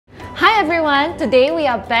everyone! Today we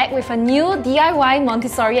are back with a new DIY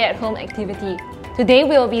Montessori at home activity. Today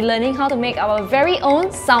we will be learning how to make our very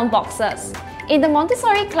own sound boxes. In the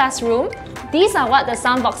Montessori classroom, these are what the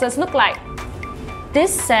sound boxes look like.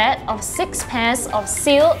 This set of 6 pairs of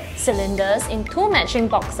sealed cylinders in 2 matching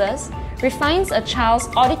boxes refines a child's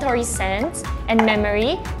auditory sense and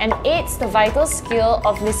memory and aids the vital skill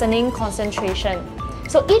of listening concentration.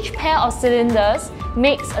 So each pair of cylinders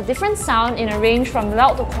makes a different sound in a range from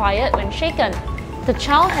loud to quiet when shaken. The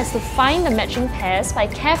child has to find the matching pairs by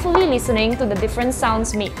carefully listening to the different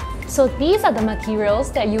sounds made. So these are the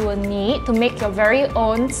materials that you will need to make your very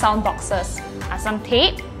own sound boxes. Some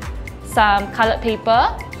tape, some colored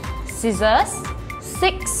paper, scissors,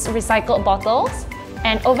 6 recycled bottles,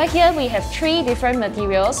 and over here we have 3 different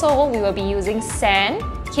materials. So we will be using sand,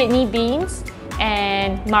 kidney beans,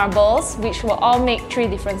 and marbles, which will all make 3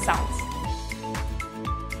 different sounds.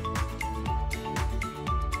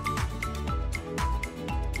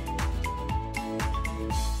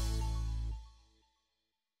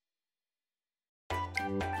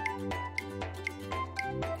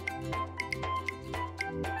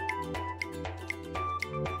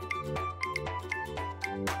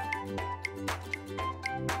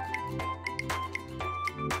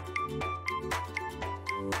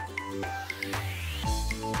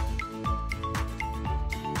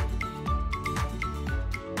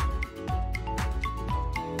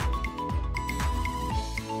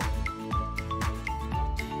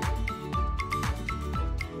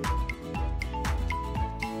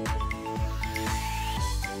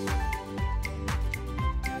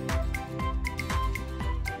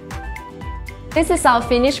 This is our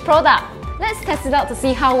finished product. Let's test it out to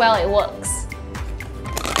see how well it works.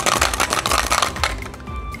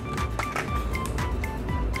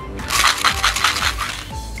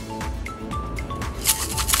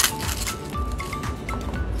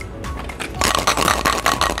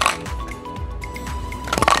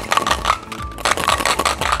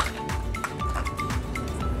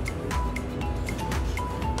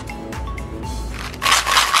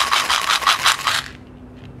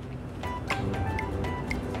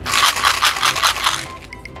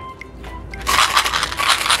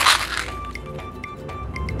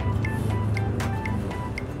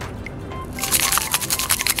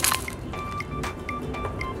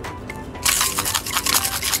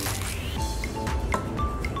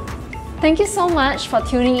 Thank you so much for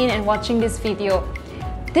tuning in and watching this video.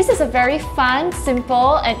 This is a very fun,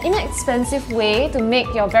 simple and inexpensive way to make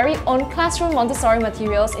your very own classroom Montessori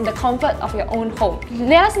materials in the comfort of your own home.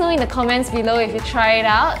 Let us know in the comments below if you try it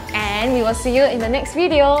out, and we will see you in the next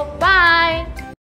video. Bye!